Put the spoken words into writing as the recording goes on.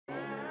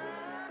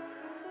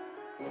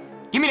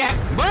Give me that.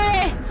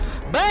 Boy,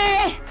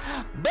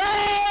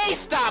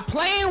 stop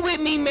playing with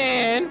me,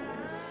 man.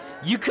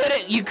 You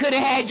coulda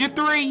had your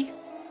 3,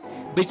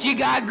 but you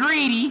got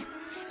greedy,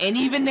 and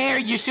even there,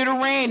 you shoulda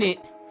ran it.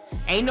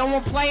 Ain't no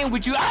one playing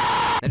with you.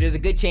 Ah! Now, there's a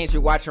good chance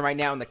you're watching right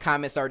now and the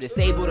comments are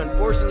disabled.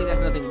 Unfortunately,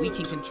 that's nothing we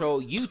can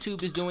control.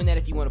 YouTube is doing that.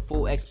 If you want a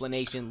full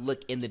explanation,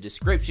 look in the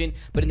description.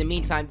 But in the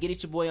meantime, get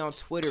at your boy on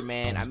Twitter,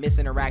 man. I miss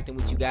interacting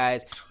with you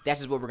guys. That's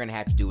just what we're gonna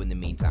have to do in the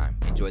meantime.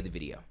 Enjoy the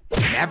video.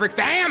 Maverick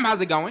fam,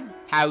 how's it going?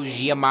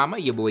 How's your mama?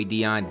 Your boy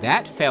Dion.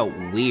 That felt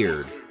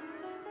weird.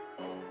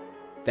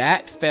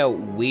 That felt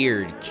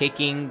weird,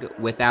 kicking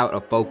without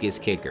a focus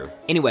kicker.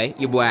 Anyway,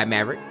 your boy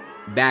Maverick.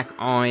 Back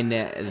on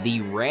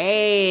the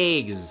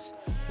Regs.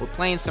 We're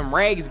playing some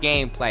Regs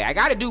gameplay. I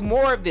gotta do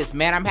more of this,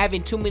 man. I'm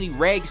having too many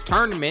Regs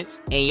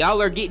tournaments, and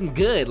y'all are getting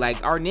good.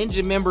 Like, our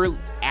ninja member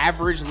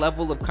average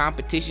level of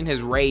competition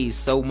has raised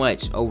so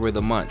much over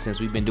the month since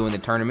we've been doing the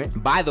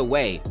tournament. By the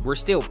way, we're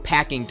still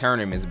packing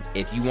tournaments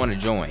if you want to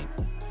join.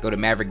 Go to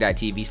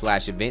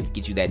maverick.tv/events,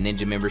 get you that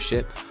ninja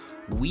membership.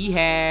 We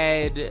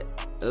had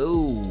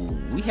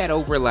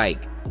over,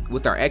 like,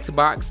 with our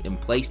Xbox and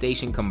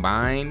PlayStation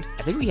combined,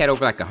 I think we had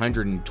over like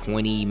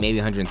 120, maybe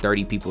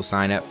 130 people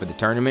sign up for the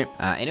tournament,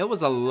 and it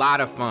was a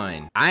lot of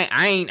fun.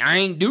 I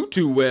ain't do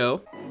too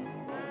well,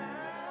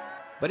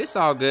 but it's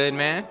all good,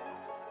 man.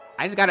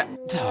 I just gotta.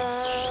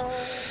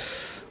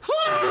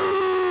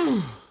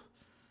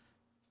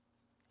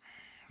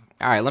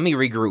 All right, let me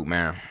regroup,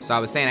 man. So I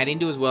was saying I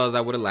didn't do as well as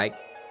I would have liked.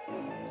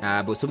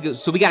 But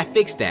so we gotta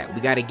fix that. We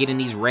gotta get in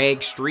these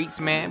reg streets,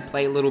 man.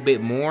 Play a little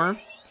bit more.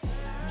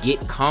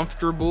 Get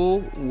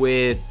comfortable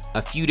with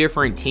a few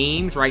different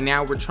teams. Right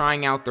now, we're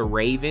trying out the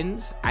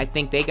Ravens. I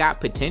think they got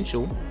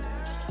potential.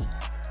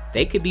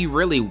 They could be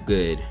really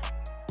good.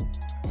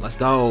 Let's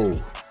go.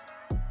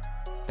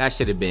 That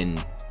should have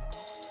been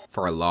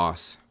for a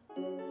loss.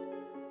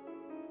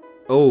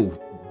 Oh.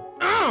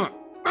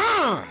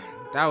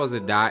 That was a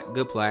dot.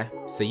 Good play.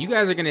 So you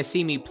guys are gonna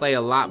see me play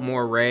a lot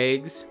more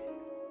regs.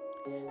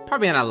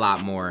 Probably not a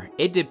lot more.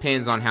 It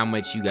depends on how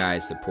much you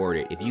guys support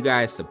it. If you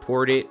guys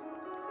support it,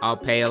 I'll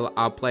play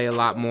a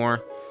lot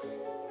more.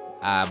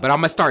 But I'm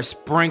gonna start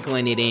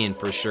sprinkling it in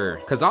for sure.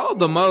 Cause all of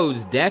the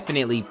modes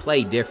definitely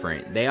play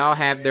different. They all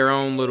have their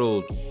own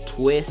little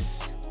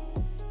twists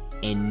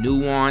and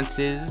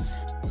nuances.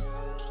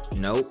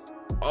 Nope.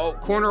 Oh,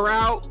 corner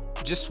out.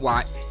 Just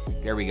swat.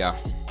 There we go.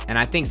 And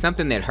I think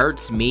something that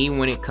hurts me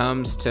when it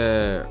comes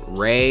to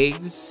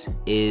regs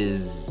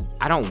is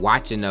I don't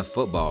watch enough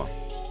football.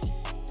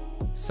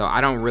 So I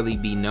don't really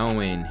be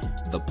knowing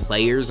the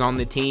players on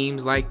the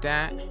teams like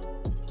that.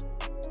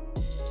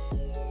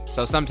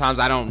 So sometimes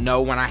I don't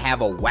know when I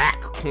have a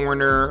whack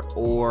corner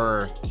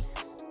or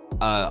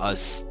a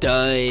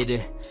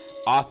stud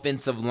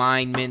offensive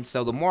lineman.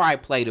 So the more I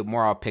play, the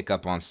more I'll pick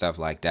up on stuff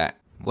like that.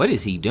 What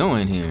is he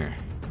doing here?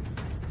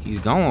 He's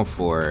going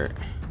for it.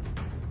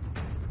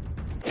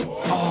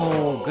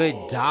 Oh, good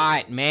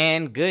dot,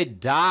 man. Good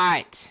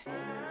dot.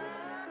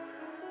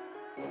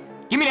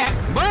 Give me that.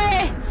 Boy,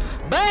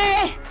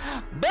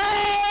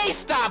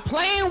 stop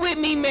playing with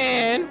me,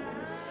 man.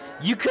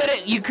 You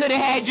coulda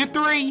had your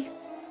 3,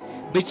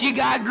 but you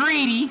got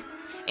greedy,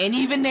 and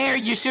even there,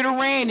 you shoulda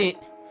ran it.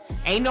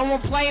 Ain't no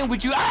one playing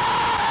with you.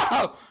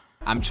 Oh!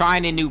 I'm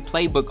trying a new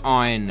playbook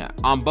on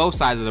both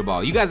sides of the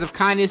ball. You guys have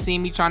kind of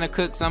seen me trying to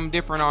cook something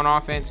different on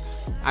offense.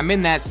 I'm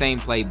in that same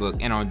playbook,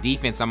 and on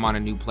defense, I'm on a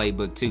new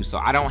playbook too. So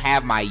I don't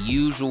have my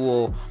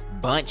usual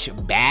bunch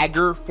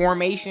bagger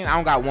formation. I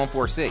don't got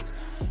 1-4-6.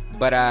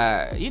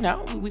 But, you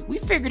know, we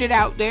figured it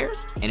out there.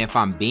 And if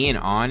I'm being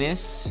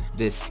honest,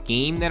 the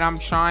scheme that I'm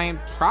trying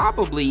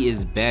probably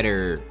is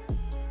better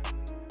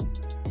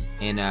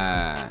in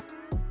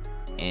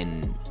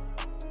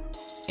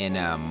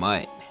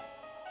Mutt.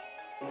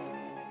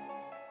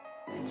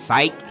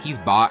 Psych, he's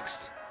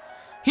boxed.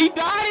 He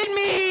dotted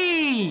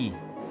me!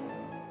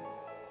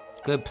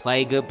 Good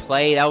play, good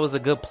play. That was a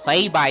good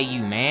play by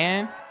you,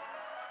 man.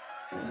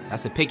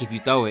 That's a pick if you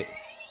throw it.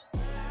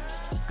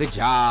 Good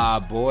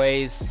job,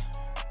 boys.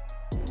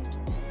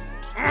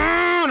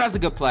 That's a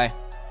good play.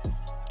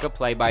 Good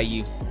play by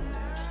you.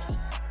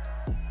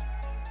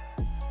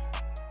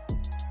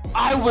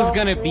 I was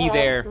gonna be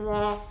there.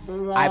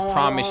 I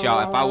promise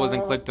y'all, if I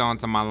wasn't clicked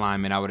onto my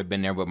lineman, I would have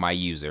been there with my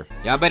user.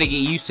 Y'all better get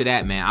used to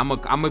that, man. I'm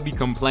gonna be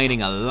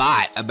complaining a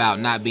lot about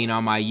not being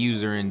on my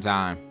user in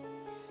time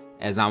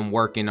as I'm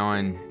working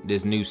on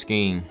this new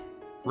scheme.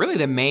 Really,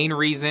 the main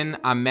reason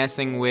I'm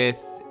messing with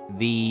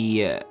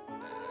what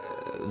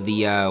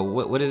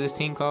is this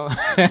team called?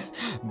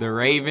 The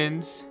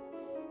Ravens,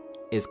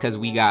 is because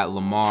we got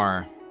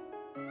Lamar.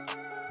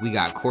 We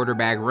got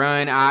quarterback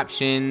run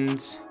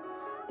options.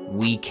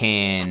 We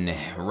can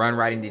run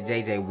right into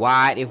JJ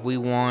Watt if we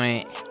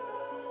want.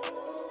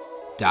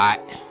 Dot.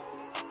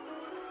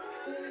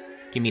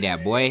 Give me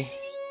that, boy.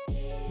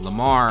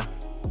 Lamar.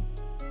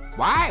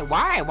 Why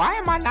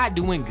am I not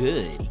doing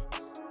good?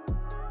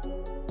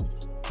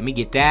 Let me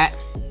get that.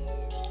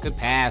 Good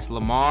pass,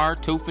 Lamar.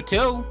 2 for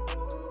 2.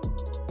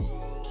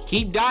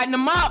 Keep dotting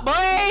them up,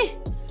 boy.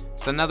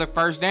 It's another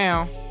first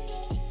down.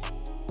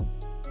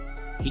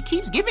 He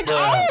keeps giving.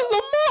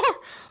 Oh,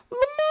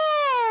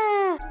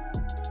 Lamar.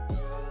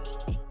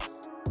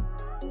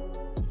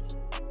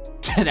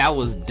 That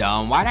was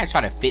dumb. Why did I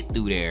try to fit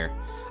through there?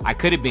 I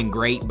could have been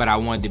great, but I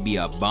wanted to be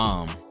a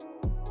bum.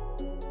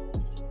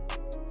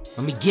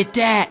 Let me get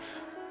that.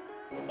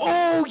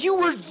 Oh,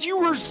 you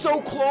were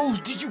so close.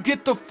 Did you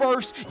get the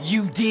first?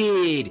 You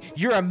did.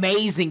 You're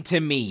amazing to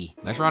me.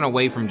 Let's run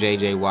away from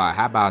JJ Watt.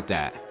 How about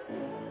that?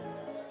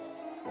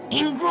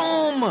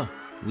 Ingram.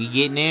 We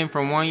getting in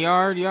from 1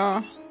 yard,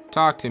 y'all?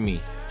 Talk to me.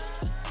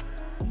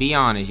 Be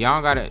honest.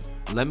 Y'all gotta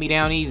let me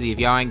down easy if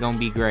y'all ain't gonna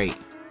be great.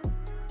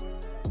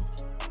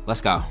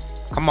 Let's go.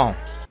 Come on.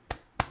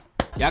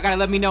 Y'all gotta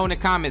let me know in the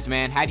comments,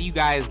 man. How do you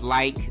guys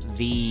like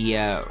the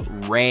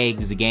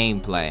Regs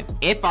gameplay?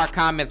 If our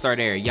comments are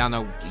there, y'all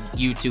know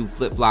YouTube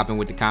flip-flopping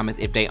with the comments.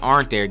 If they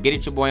aren't there, get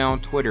at your boy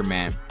on Twitter,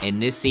 man. In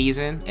this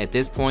season, at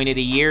this point of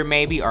the year,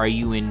 maybe, are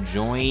you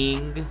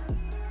enjoying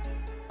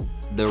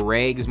the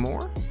Regs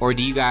more? Or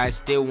do you guys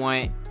still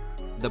want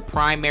the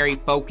primary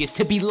focus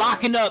to be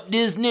locking up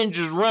this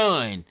ninja's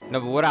run? No,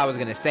 but what I was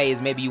gonna say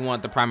is maybe you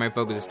want the primary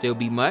focus to still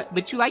be Mutt,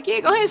 but you like, yeah,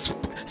 go ahead,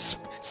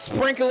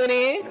 sprinkle it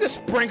in. You can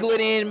sprinkle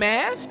it in,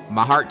 Mav.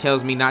 My heart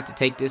tells me not to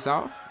take this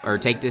off, or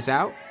take this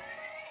out.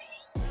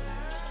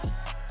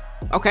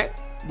 Okay,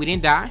 we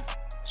didn't die.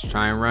 Let's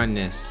try and run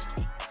this.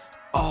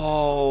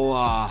 Oh,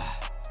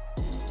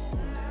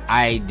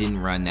 I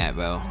didn't run that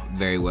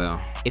very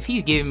well. If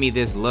he's giving me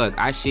this look,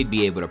 I should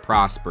be able to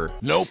prosper.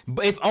 Nope.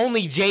 But if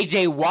only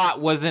JJ Watt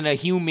wasn't a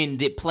human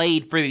that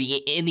played for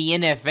in the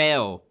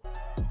NFL.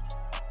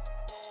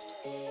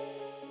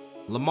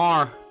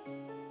 Lamar,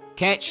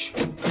 catch.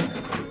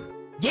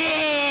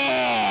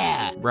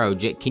 Yeah! Bro,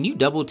 can you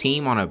double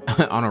team on a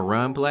on a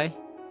run play?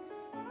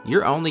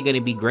 You're only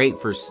gonna be great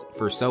for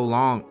so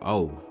long.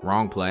 Oh,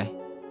 wrong play.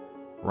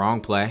 Wrong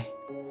play.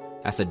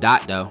 That's a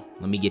dot though.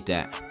 Let me get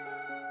that.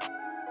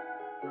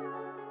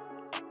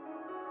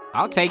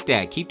 I'll take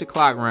that. Keep the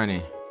clock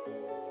running.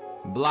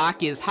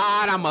 Block is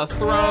hot. I'ma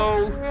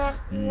throw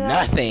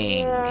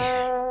nothing.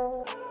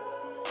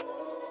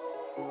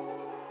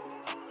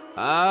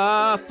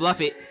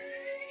 Fluff it.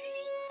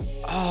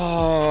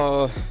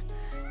 Oh,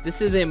 this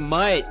isn't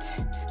Mutt.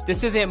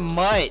 This isn't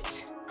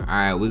Mutt. All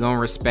right, we're gonna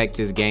respect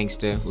his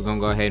gangster. We're gonna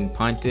go ahead and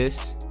punt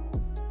this.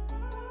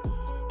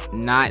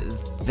 Not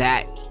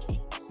that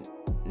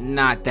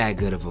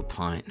good of a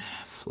punt.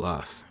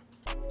 Fluff.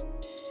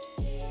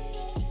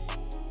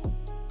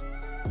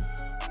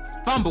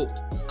 Fumble.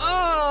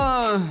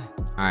 All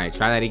right,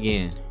 try that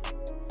again.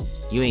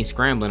 You ain't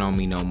scrambling on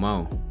me no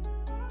more.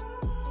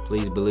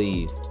 Please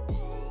believe.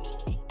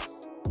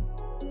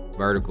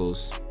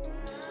 Verticals.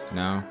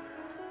 No.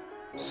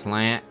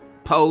 Slant.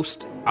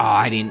 Post. Oh,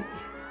 I didn't.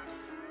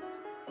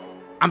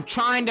 I'm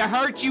trying to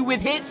hurt you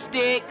with hit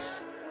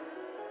sticks.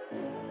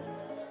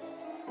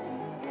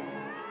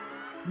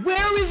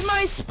 Where is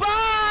my spy?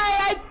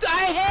 I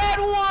had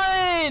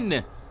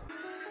one.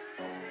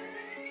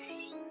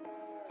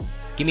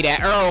 Give me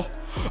that, Earl.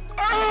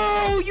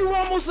 Oh, you were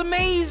almost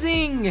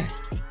amazing.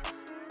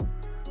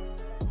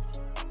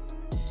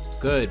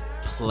 Good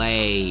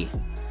play.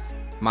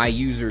 My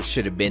user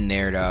should have been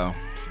there, though.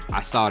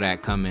 I saw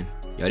that coming.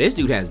 Yo, this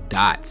dude has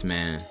dots,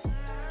 man.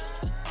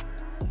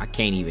 I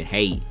can't even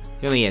hate.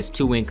 He only has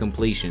 2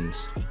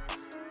 incompletions.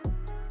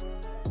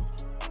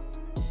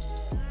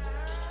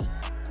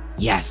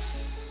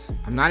 Yes.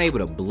 I'm not able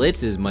to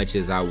blitz as much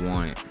as I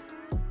want.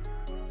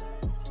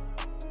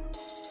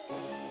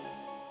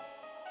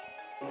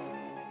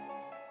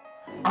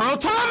 Earl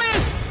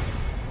Thomas!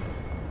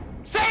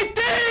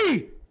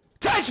 Safety!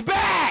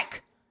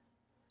 Touchback!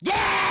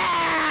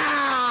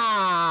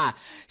 Yeah!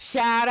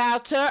 Shout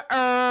out to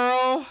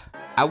Earl.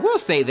 I will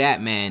say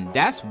that, man,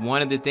 that's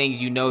one of the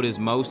things you notice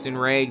most in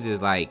Regs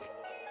is like,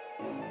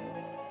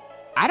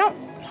 I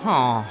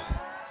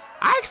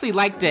actually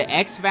like the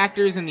X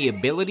factors and the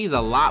abilities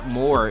a lot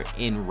more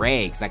in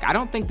Regs. Like, I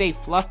don't think they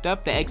fluffed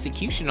up the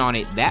execution on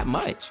it that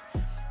much.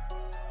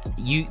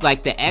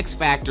 Like, the X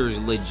factors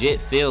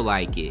legit feel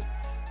like it.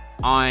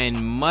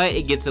 On Mutt,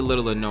 it gets a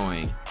little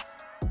annoying.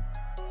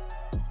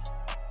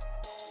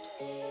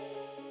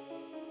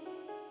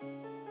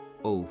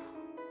 Oh,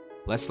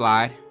 let's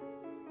slide.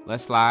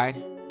 Let's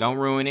slide. Don't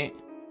ruin it.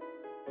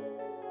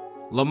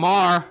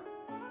 Lamar.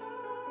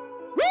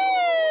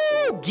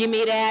 Woo! Give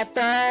me that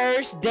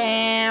first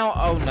down.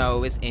 Oh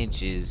no, it's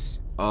inches.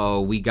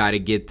 Oh, we gotta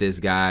get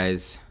this,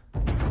 guys.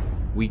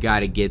 We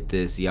gotta get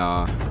this,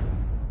 y'all.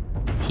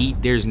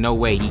 There's no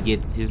way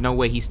there's no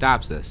way he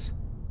stops us.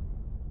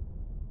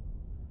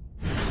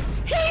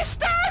 He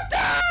stopped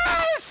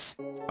us!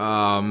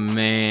 Oh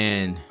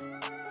man.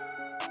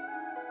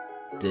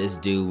 This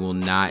dude will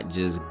not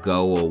just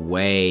go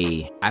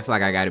away. I feel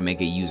like I gotta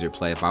make a user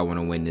play if I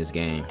wanna win this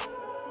game.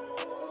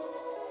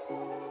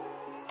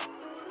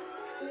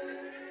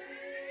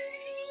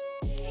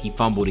 He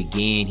fumbled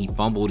again, he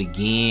fumbled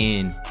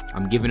again.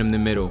 I'm giving him the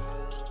middle.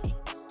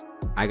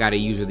 I got a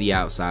user the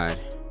outside.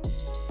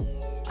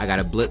 I got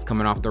a blitz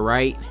coming off the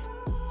right.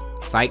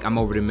 Psych, I'm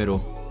over the middle.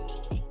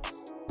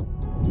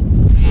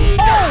 He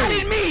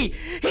dotted me! me!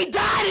 He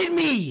dotted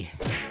me!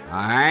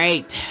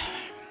 Alright.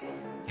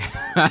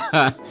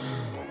 I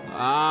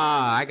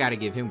gotta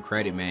give him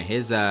credit, man.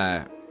 His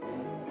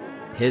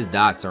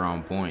dots are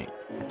on point.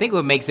 I think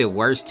what makes it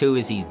worse too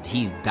is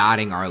he's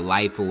dotting our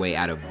life away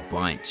out of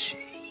bunch.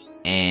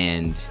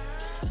 And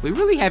we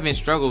really haven't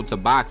struggled to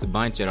box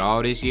bunch at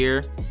all this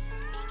year.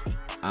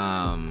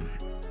 And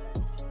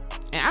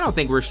I don't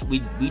think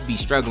we'd be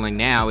struggling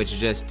now. It's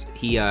just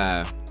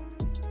we're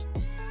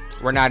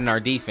not in our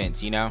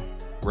defense, you know?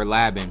 We're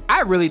labbing.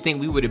 I really think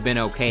we would have been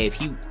okay if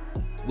he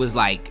was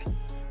like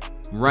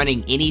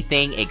running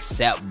anything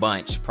except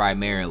bunch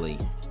primarily.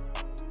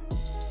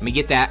 Let me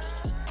get that.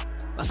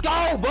 Let's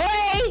go,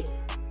 boy!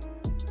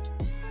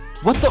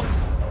 What the?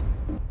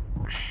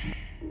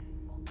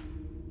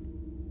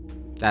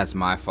 That's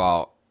my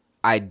fault.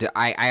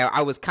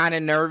 I was kind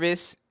of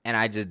nervous and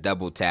I just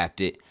double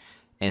tapped it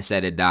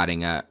instead of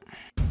dotting up.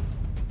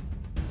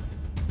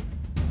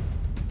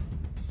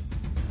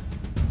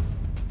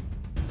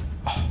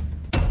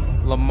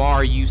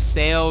 Lamar, you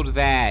sailed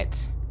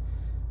that.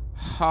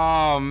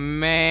 Oh,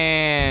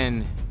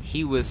 man.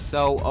 He was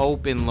so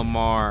open,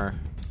 Lamar.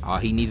 All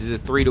he needs is a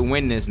 3 to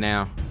win this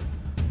now.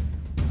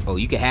 Oh,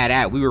 you could have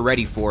that. We were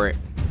ready for it.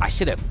 I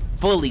should have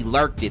fully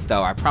lurked it,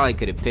 though. I probably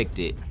could have picked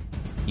it.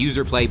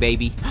 User play,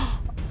 baby.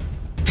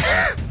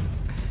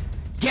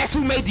 Guess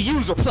who made the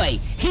user play?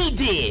 He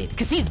did,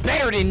 because he's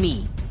better than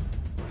me.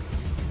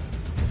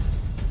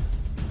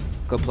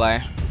 Good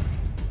play.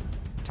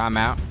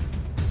 Timeout.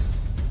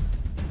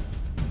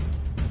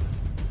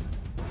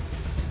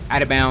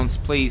 Out of bounds,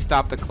 please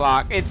stop the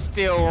clock. It's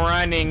still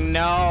running.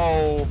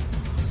 No.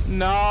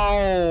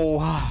 No.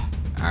 All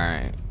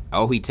right.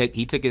 Oh, he took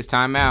his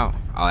timeout.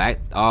 That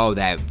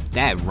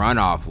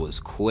runoff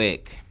was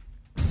quick.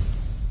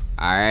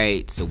 All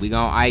right, so we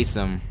gonna ice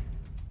him.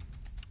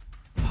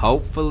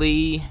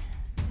 Hopefully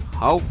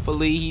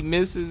he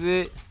misses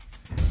it.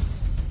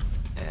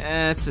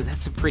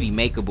 That's a pretty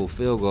makeable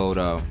field goal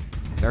though.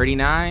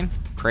 39.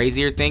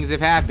 Crazier things have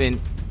happened.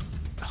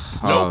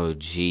 Oh,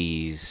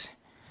 jeez.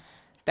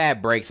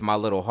 That breaks my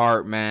little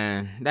heart,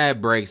 man.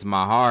 That breaks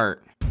my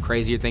heart.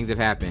 Crazier things have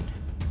happened.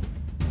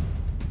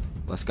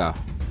 Let's go.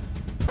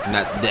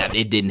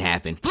 It didn't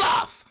happen.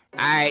 Fluff!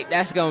 Alright,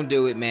 that's gonna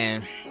do it,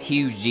 man.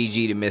 Huge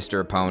GG to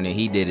Mr. Opponent.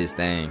 He did his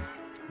thing.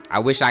 I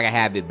wish I could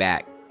have it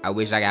back. I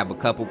wish I could have a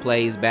couple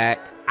plays back.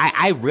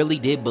 I really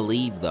did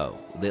believe, though,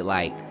 that,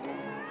 like,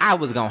 I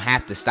was gonna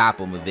have to stop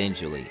him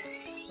eventually.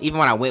 Even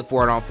when I went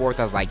for it on fourth,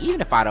 I was like, even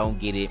if I don't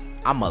get it,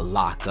 I'ma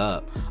lock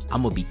up.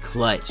 I'ma be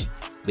clutch.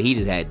 But he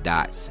just had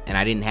dots, and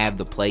I didn't have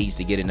the plays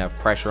to get enough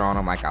pressure on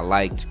him like I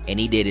liked, and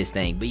he did his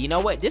thing. But you know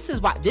what? This is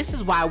why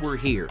we're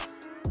here.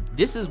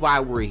 This is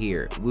why we're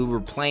here. We were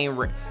playing.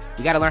 We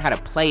got to learn how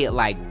to play it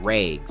like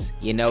Regs.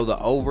 You know, the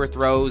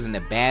overthrows and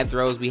the bad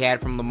throws we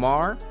had from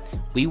Lamar,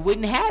 we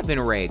wouldn't have in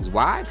Regs.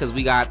 Why? Because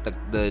we got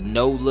the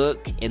no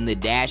look and the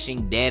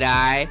dashing dead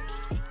eye,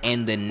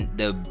 and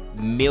the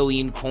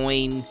million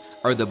coin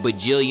or the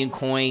bajillion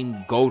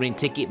coin golden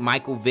ticket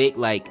Michael Vick.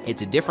 Like,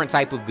 it's a different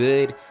type of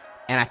good.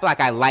 And I feel like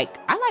I like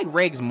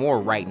Regs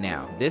more right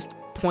now. This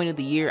point of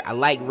the year, I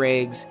like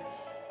Regs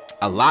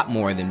a lot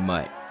more than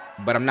Mutt.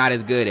 But I'm not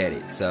as good at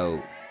it.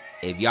 So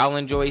if y'all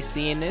enjoy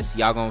seeing this,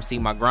 y'all gonna see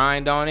my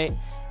grind on it.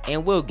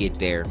 And we'll get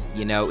there.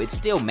 You know, it's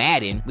still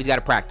Madden. We just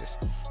gotta practice.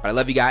 But I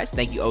love you guys.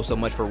 Thank you oh so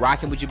much for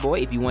rocking with your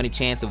boy. If you want a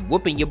chance of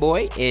whooping your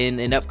boy in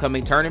an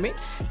upcoming tournament,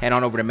 head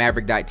on over to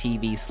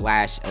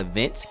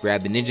maverick.tv/events.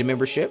 Grab the Ninja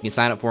membership. You can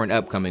sign up for an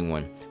upcoming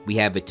one. We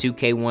have a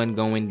 2K one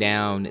going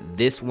down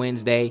this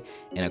Wednesday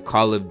and a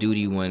Call of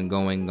Duty one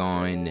going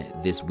on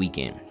this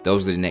weekend.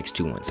 Those are the next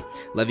two ones.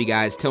 Love you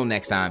guys. Till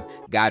next time.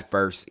 God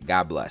first.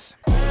 God bless.